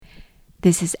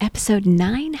This is episode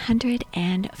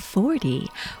 940.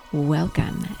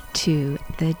 Welcome to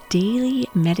the Daily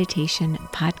Meditation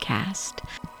Podcast.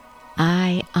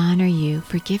 I honor you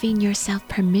for giving yourself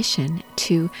permission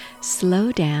to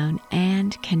slow down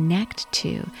and connect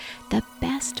to the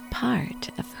best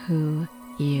part of who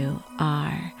you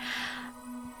are.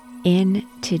 In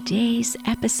today's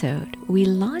episode, we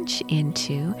launch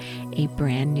into a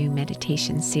brand new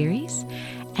meditation series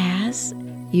as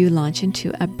you launch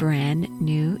into a brand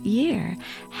new year.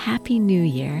 Happy New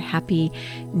Year. Happy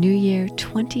New Year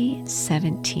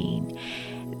 2017.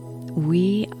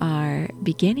 We are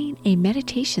beginning a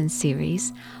meditation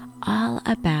series all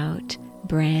about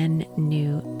brand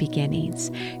new beginnings,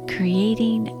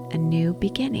 creating a new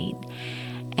beginning.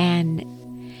 And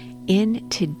in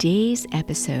today's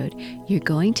episode, you're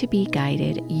going to be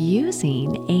guided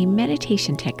using a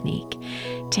meditation technique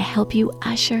to help you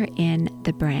usher in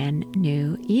the brand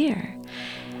new year.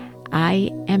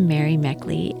 I am Mary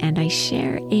Meckley, and I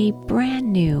share a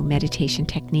brand new meditation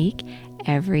technique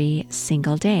every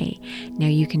single day. Now,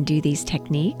 you can do these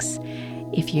techniques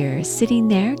if you're sitting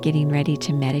there getting ready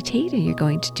to meditate, or you're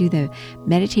going to do the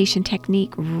meditation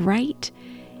technique right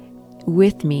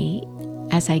with me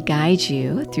as I guide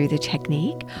you through the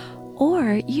technique,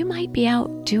 or you might be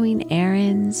out doing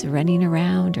errands, running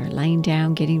around, or lying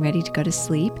down, getting ready to go to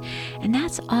sleep. And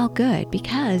that's all good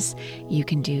because you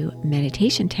can do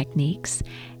meditation techniques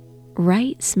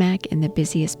right smack in the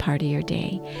busiest part of your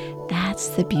day. That's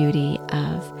the beauty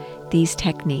of these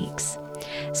techniques.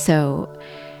 So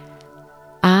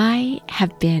I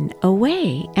have been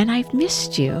away and I've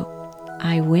missed you.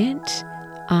 I went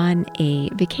on a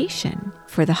vacation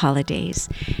for the holidays,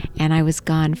 and I was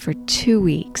gone for 2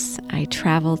 weeks. I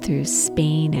traveled through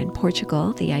Spain and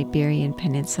Portugal, the Iberian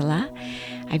Peninsula.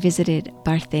 I visited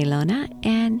Barcelona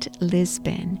and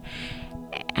Lisbon.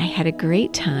 I had a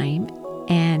great time,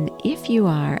 and if you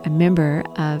are a member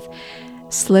of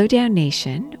Slow Down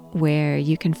Nation, where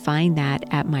you can find that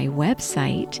at my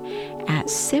website at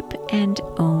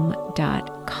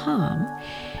sipandom.com,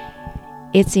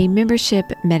 it's a membership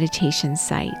meditation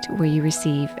site where you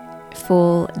receive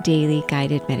full daily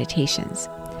guided meditations.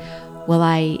 Well,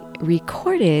 I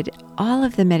recorded all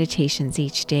of the meditations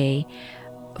each day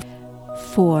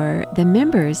for the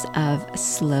members of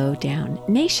Slow Down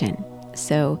Nation.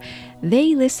 So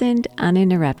they listened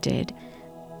uninterrupted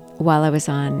while I was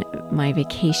on my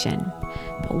vacation.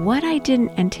 But what I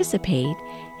didn't anticipate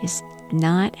is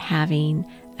not having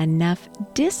enough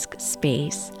disk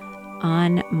space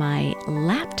on my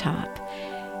laptop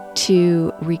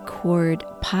to record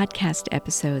podcast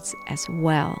episodes as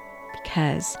well,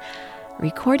 because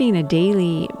recording a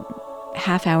daily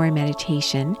half-hour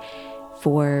meditation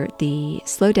for the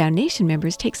Slow Down Nation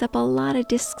members takes up a lot of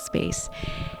disk space.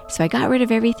 So I got rid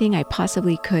of everything I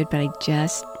possibly could, but I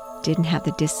just didn't have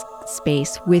the disk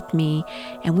space with me.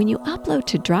 And when you upload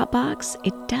to Dropbox,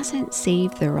 it doesn't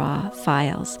save the raw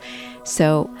files.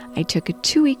 So I took a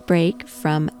 2-week break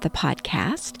from the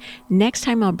podcast. Next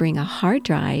time I'll bring a hard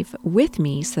drive with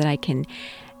me so that I can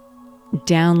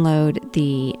download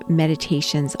the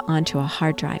meditations onto a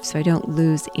hard drive so I don't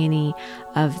lose any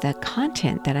of the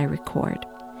content that I record.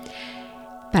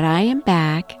 But I am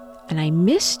back, and I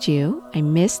missed you. I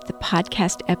missed the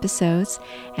podcast episodes,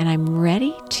 and I'm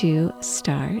ready to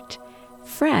start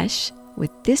fresh with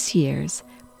this year's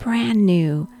brand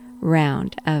new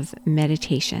round of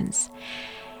meditations.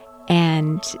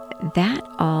 And that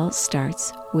all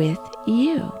starts with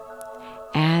you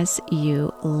as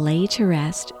you lay to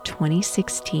rest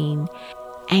 2016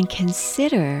 and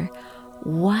consider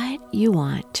what you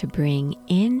want to bring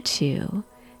into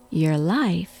your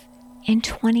life in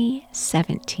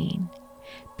 2017,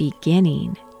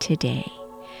 beginning today.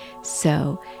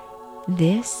 So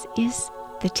this is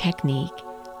the technique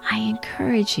I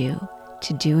encourage you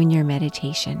to do in your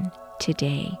meditation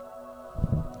today.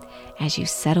 As you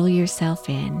settle yourself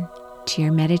in to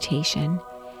your meditation,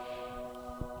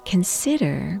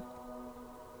 consider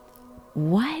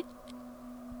what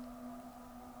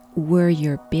were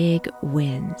your big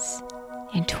wins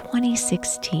in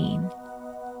 2016.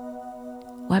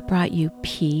 What brought you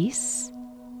peace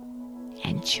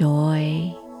and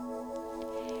joy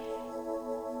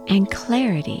and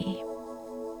clarity?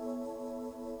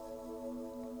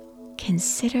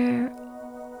 Consider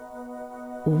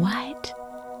what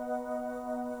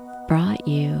brought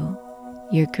you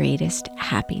your greatest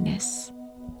happiness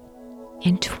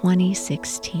in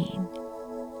 2016.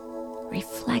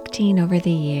 Reflecting over the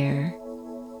year,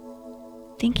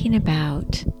 thinking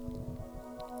about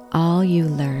all you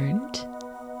learned,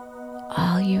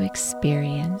 all you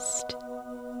experienced,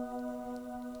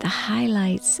 the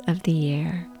highlights of the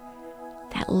year,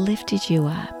 that lifted you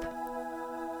up.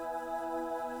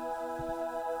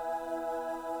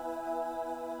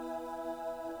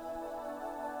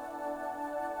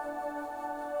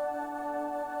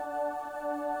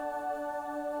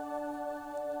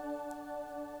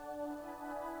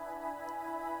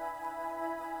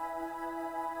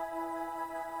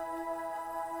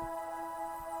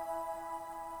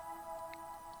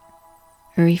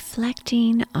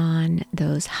 Reflecting on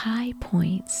those high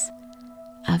points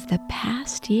of the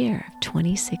past year of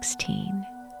 2016.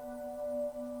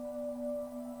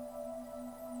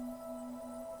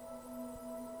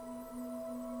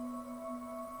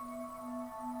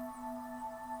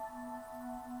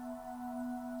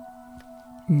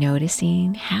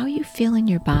 Noticing how you feel in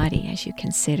your body as you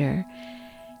consider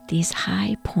these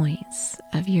high points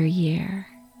of your year.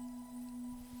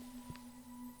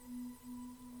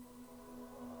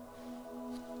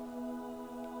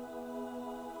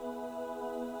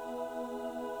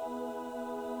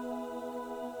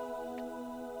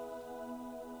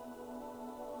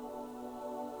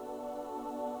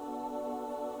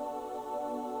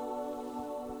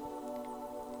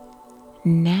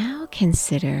 Now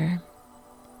consider,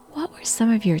 what were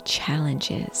some of your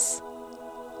challenges,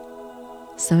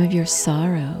 some of your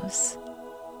sorrows,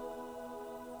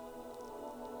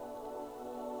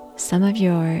 some of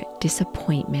your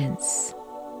disappointments,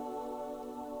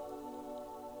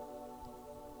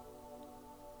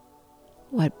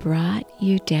 what brought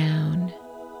you down,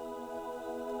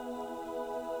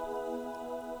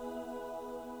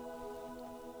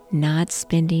 not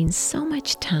spending so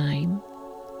much time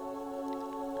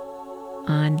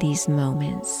on these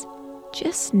moments,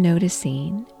 just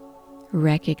noticing,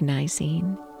 recognizing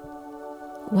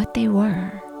what they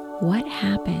were, what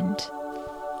happened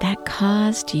that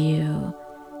caused you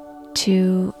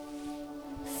to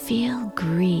feel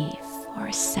grief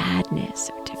or sadness,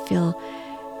 or to feel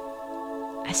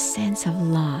a sense of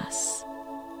loss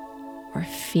or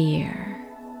fear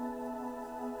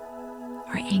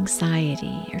or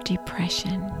anxiety or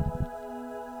depression.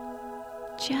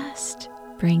 Just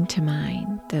bring to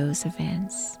mind those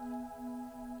events.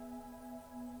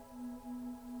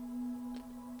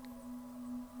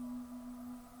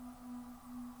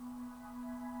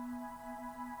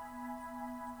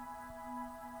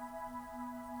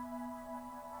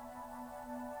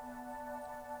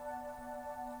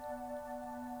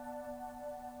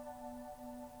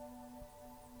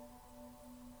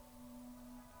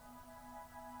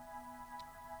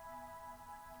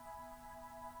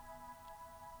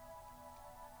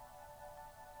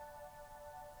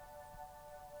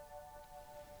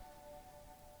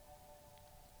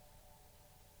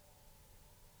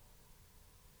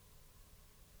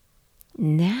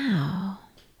 Now,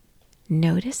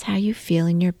 notice how you feel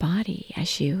in your body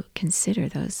as you consider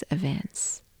those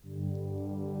events.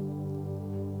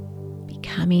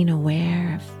 Becoming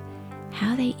aware of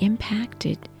how they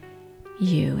impacted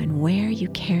you and where you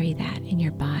carry that in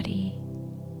your body.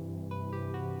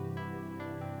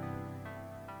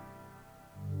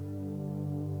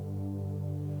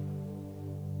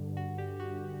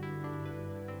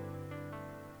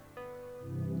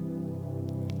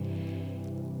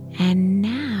 And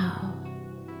now,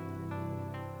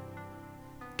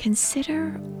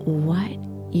 consider what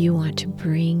you want to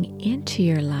bring into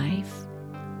your life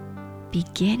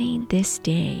beginning this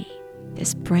day,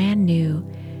 this brand new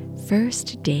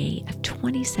first day of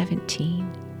 2017,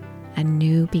 a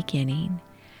new beginning.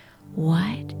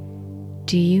 What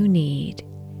do you need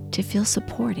to feel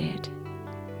supported?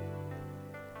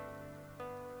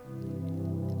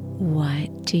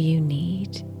 What do you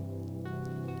need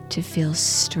to feel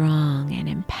strong and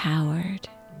empowered?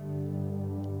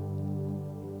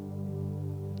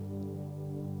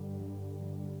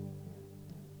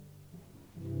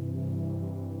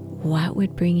 What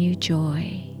would bring you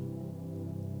joy?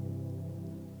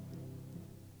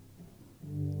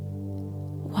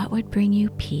 What would bring you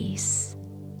peace?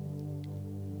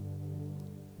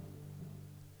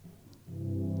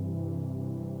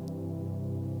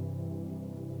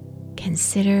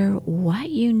 Consider what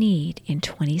you need in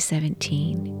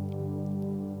 2017.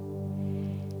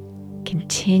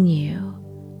 Continue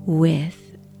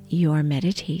with your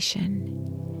meditation,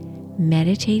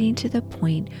 meditating to the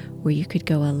point where you could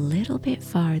go a little bit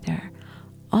farther,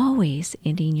 always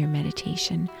ending your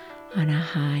meditation on a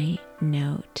high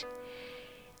note.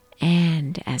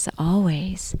 And as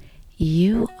always,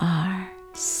 you are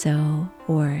so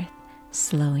worth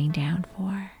slowing down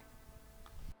for.